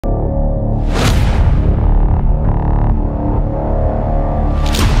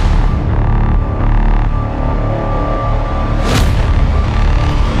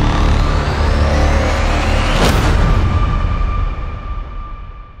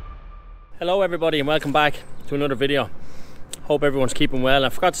Hello everybody and welcome back to another video. Hope everyone's keeping well. I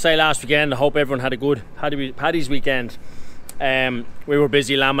forgot to say last weekend, I hope everyone had a good Paddy's weekend. We were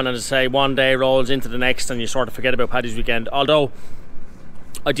busy lambing, and as I say, one day rolls into the next and you sort of forget about Paddy's weekend. Although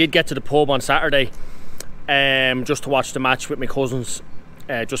I did get to the pub on Saturday just to watch the match with my cousins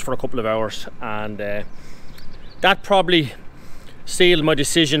just for a couple of hours, and that probably sealed my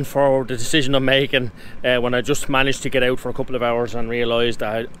decision for the decision I'm making when I just managed to get out for a couple of hours and realised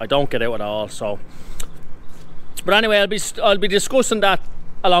that I don't get out at all. So, but anyway, I'll be discussing that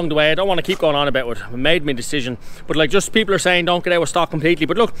along the way. I don't want to keep going on about it. I made my decision, but like, just people are saying don't get out of stock completely.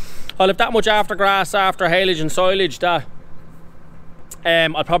 But look, I'll have that much after grass, after haylage and silage that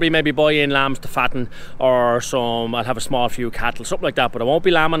I'll probably maybe buy in lambs to fatten, or I'll have a small few cattle, something like that. But I won't be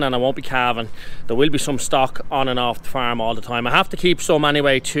lambing and I won't be calving. There will be some stock on and off the farm all the time. I have to keep some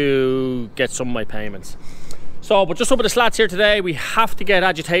anyway to get some of my payments. So, but just over the slats here today, we have to get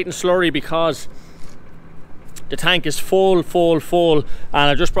agitating slurry because the tank is full, and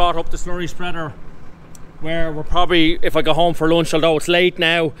I just brought up the slurry spreader where we're probably, if I go home for lunch, although it's late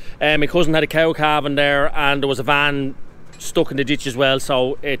now, my cousin had a cow calving there and there was a van stuck in the ditch as well,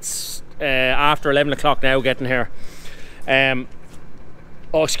 so it's after 11 o'clock now getting here.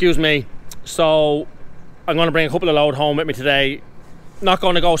 Oh, excuse me. So I'm going to bring a couple of load home with me today. Not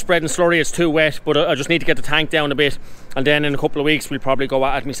going to go spreading slurry, it's too wet, but I just need to get the tank down a bit, and then in a couple of weeks we'll probably go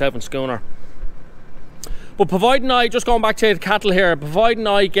at it myself and schooner. But providing I, just going back to the cattle here, providing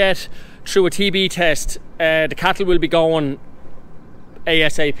I get through a TB test, the cattle will be going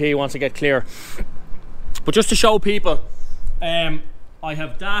ASAP once I get clear. But just to show people, I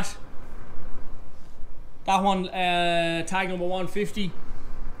have that one tag number 150,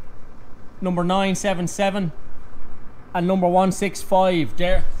 number 977 and number 165.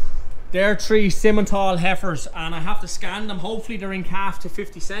 They're three Simmental heifers, and I have to scan them. Hopefully they're in calf to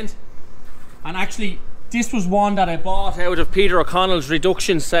 50 cent. And actually this was one that I bought out of Peter O'Connell's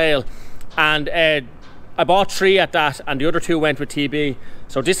reduction sale, and I bought 3 at that and the other 2 went with TB.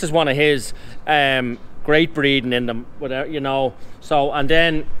 So this is one of his. Great breeding in them, without, you know. So, and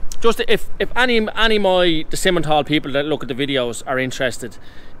then just if any the Simmental people that look at the videos are interested,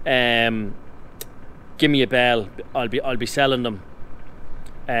 give me a bell. I'll be selling them,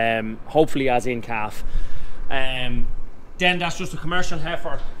 hopefully as in calf. Then that's just a commercial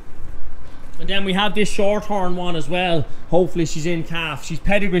heifer, and then we have this shorthorn one as well. Hopefully she's in calf. She's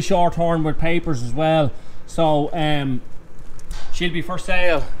pedigree shorthorn with papers as well, so she'll be for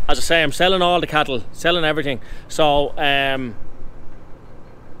sale. As I say, I'm selling all the cattle, selling everything. So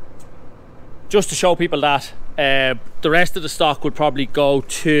just to show people that the rest of the stock would probably go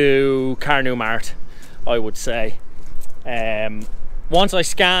to Carnew Mart, I would say. Once I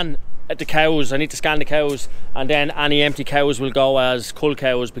scan the cows, I need to scan the cows, and then any empty cows will go as cull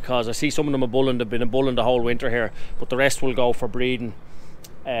cows, because I see some of them are bulling. They've been a bulling the whole winter here, but the rest will go for breeding.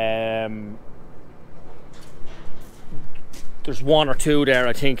 There's 1 or 2 there,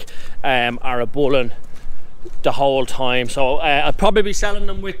 I think, are a bulling the whole time. So I'll probably be selling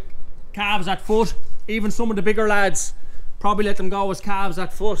them with calves at foot. Even some of the bigger lads, probably let them go as calves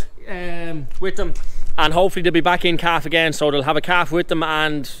at foot with them, and hopefully they'll be back in calf again, so they'll have a calf with them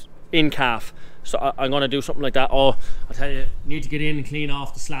and in calf. So I'm going to do something like that. Oh, I'll tell you, need to get in and clean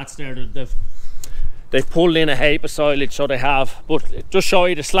off the slats there. They've pulled in a heap of silage, so they have. But just show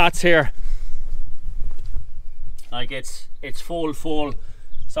you the slats here. Like, it's full.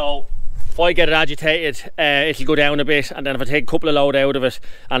 So if I get it agitated, it'll go down a bit, and then if I take a couple of load out of it,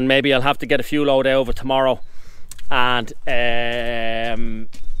 and maybe I'll have to get a few load out of it tomorrow, and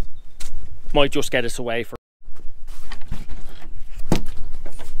might just get us away for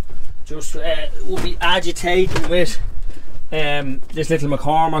just we'll be agitating with this little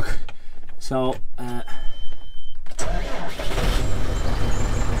McCormick. So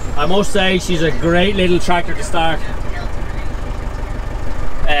I must say she's a great little tractor to start.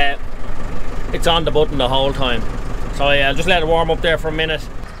 It's on the button the whole time. So yeah, I'll just let it warm up there for a minute.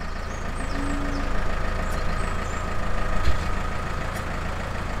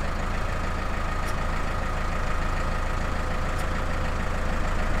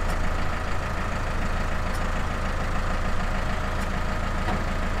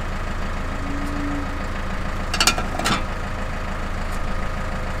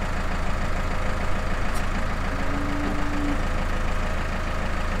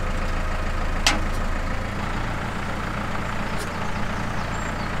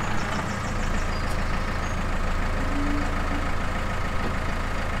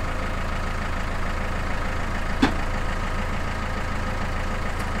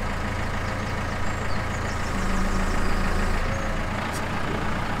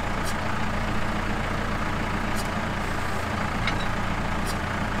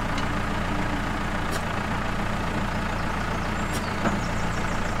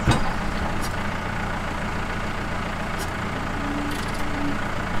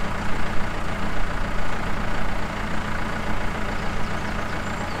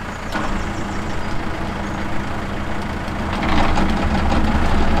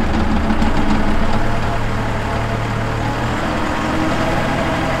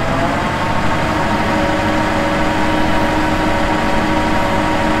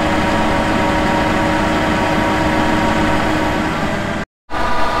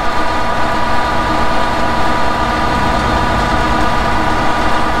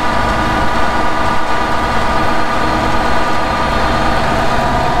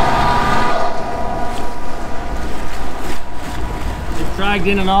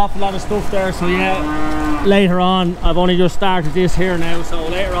 dragged in an awful lot of stuff there, so yeah, later on, I've only just started this here now, so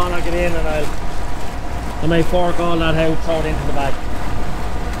later on I'll get in and I may fork all that out, throw it into the bag.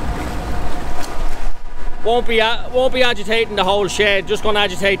 Won't be agitating the whole shed, just going to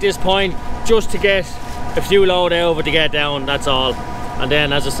agitate this point just to get a few load out of it to get down, that's all. And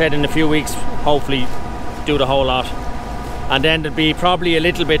then, as I said, in a few weeks, hopefully do the whole lot. And then there'll be probably a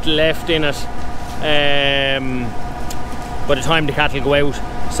little bit left in it by the time the cattle go out.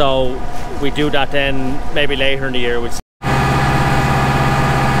 So we do that then maybe later in the year.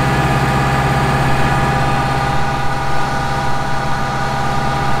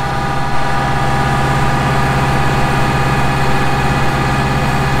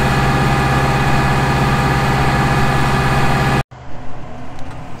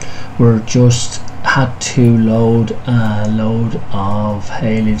 We're just had to load a load of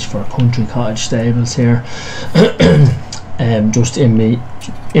haylage for country cottage stables here. Just in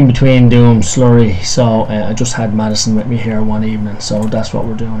between doing slurry, so I just had Madison with me here one evening, so that's what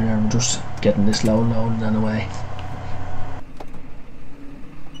we're doing here. We're just getting this load loaded and away.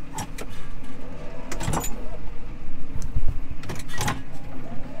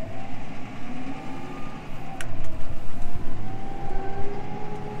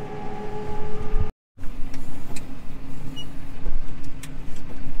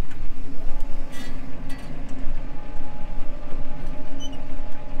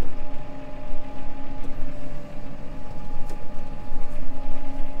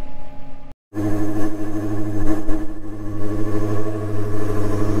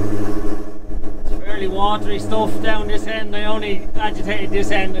 Watery stuff down this end. I only agitated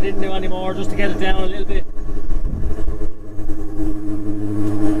this end, I didn't do any more just to get it down a little bit.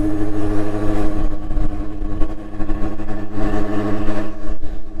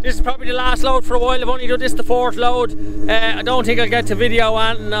 This is probably the last load for a while. I've only done this the 4th load. I don't think I'll get to video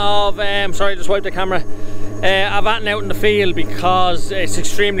anything of sorry, just wipe the camera. I've anything out in the field because it's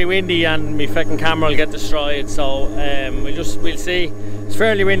extremely windy and my fucking camera will get destroyed, so we'll see. It's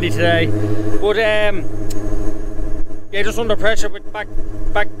fairly windy today, but yeah, just under pressure. But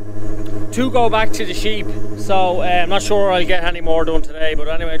back to go back to the sheep, so I'm not sure I'll get any more done today. But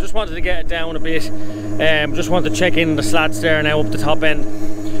anyway, I just wanted to get it down a bit. Just wanted to check in the slats there now up the top end.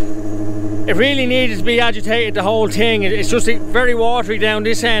 It really needed to be agitated, the whole thing. It's just very watery down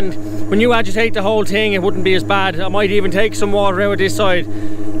this end. When you agitate the whole thing, it wouldn't be as bad. I might even take some water out of this side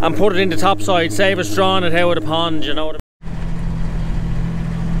and put it in the top side, save us drawing it out of the pond, you know what I mean?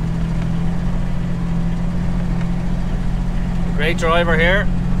 Great driver here.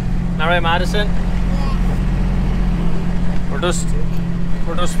 Alright, Madison? Yeah. We're just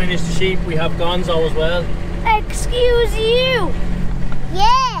finished the sheep. We have Gonzo as well. Excuse you.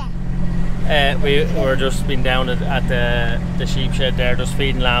 Yeah. We're just been down at the sheep shed there, just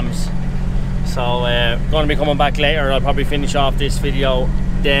feeding lambs. So going to be coming back later. I'll probably finish off this video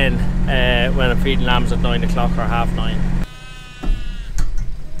then when I'm feeding lambs at 9 o'clock or 9:30.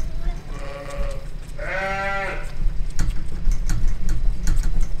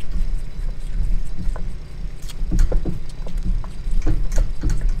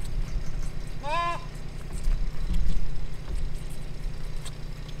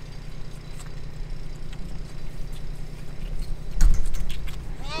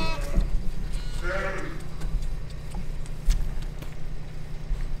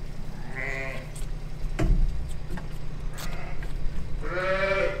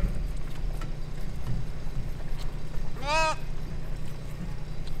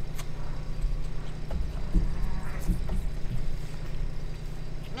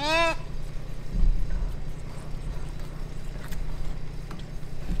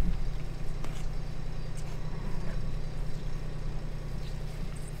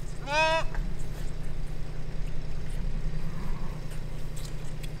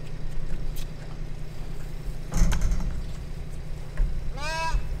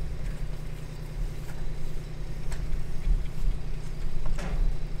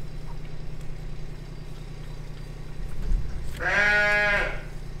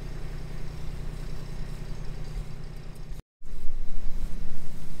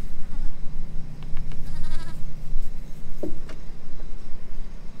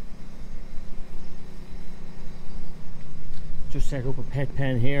 Just set up a pet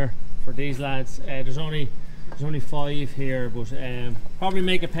pen here for these lads. There's only 5 here, but probably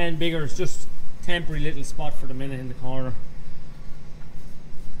make a pen bigger. It's just a temporary little spot for the minute in the corner.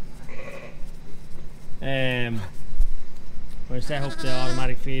 I set up the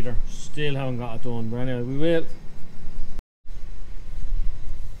automatic feeder. Still haven't got it done, but anyway, we will.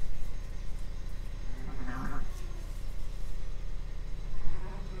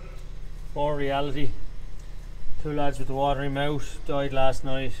 more reality. 2 lads with the watery mouth died last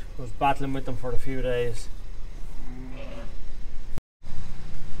night. I was battling with them for a few days.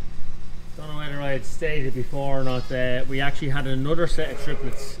 Don't know whether I had stated before or not, we actually had another set of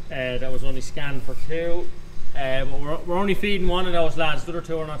triplets that was only scanned for 2. But we're only feeding one of those lads. The other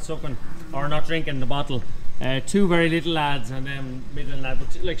 2 are not sucking or not drinking the bottle. 2 very little lads and then middling lad.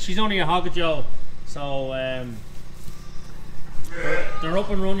 But like, she's only a hoggajoe, so they're up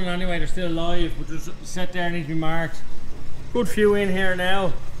and running anyway. They're still alive, but just set there need to be marked. Good few in here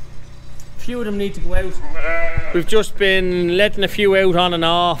now. A few of them need to go out. We've just been letting a few out on and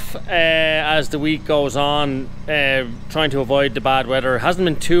off as the week goes on, trying to avoid the bad weather. It hasn't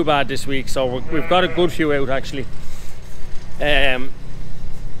been too bad this week, so we've got a good few out actually. That's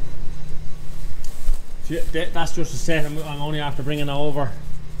just a set I'm only after bringing over.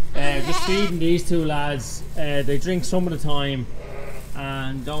 Just feeding these 2 lads. They drink some of the time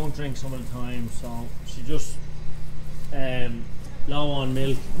and don't drink some of the time, so she just low on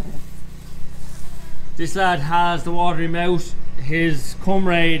milk. This lad has the watery mouth. His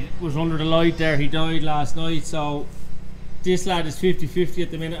comrade was under the light there, he died last night, so this lad is 50-50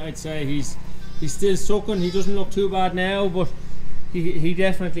 at the minute. I'd say he's still sucking. He doesn't look too bad now, but he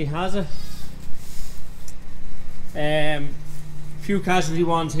definitely has it. Few casualty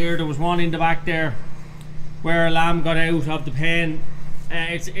ones here. There was one in the back there where a lamb got out of the pen.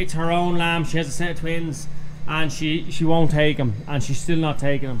 It's her own lamb. She has a set of twins and she won't take them, and she's still not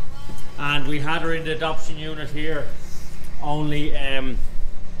taking them. And we had her in the adoption unit here, only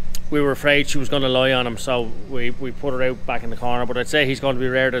we were afraid she was going to lie on him, so we put her out back in the corner. But I'd say he's going to be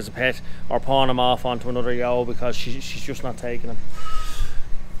reared as a pet or pawn him off onto another ewe because she's just not taking him.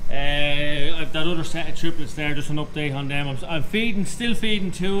 I've that other set of triplets there, just an update on them. I'm still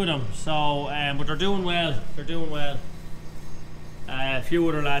feeding 2 of them, so but they're doing well. They're doing well. A few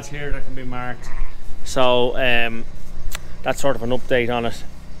other lads here that can be marked, so that's sort of an update on it.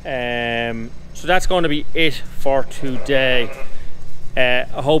 So that's going to be it for today.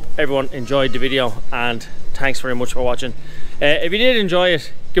 I hope everyone enjoyed the video, and thanks very much for watching. If you did enjoy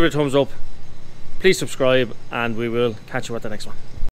it, give it a thumbs up, please subscribe, and we will catch you at the next one.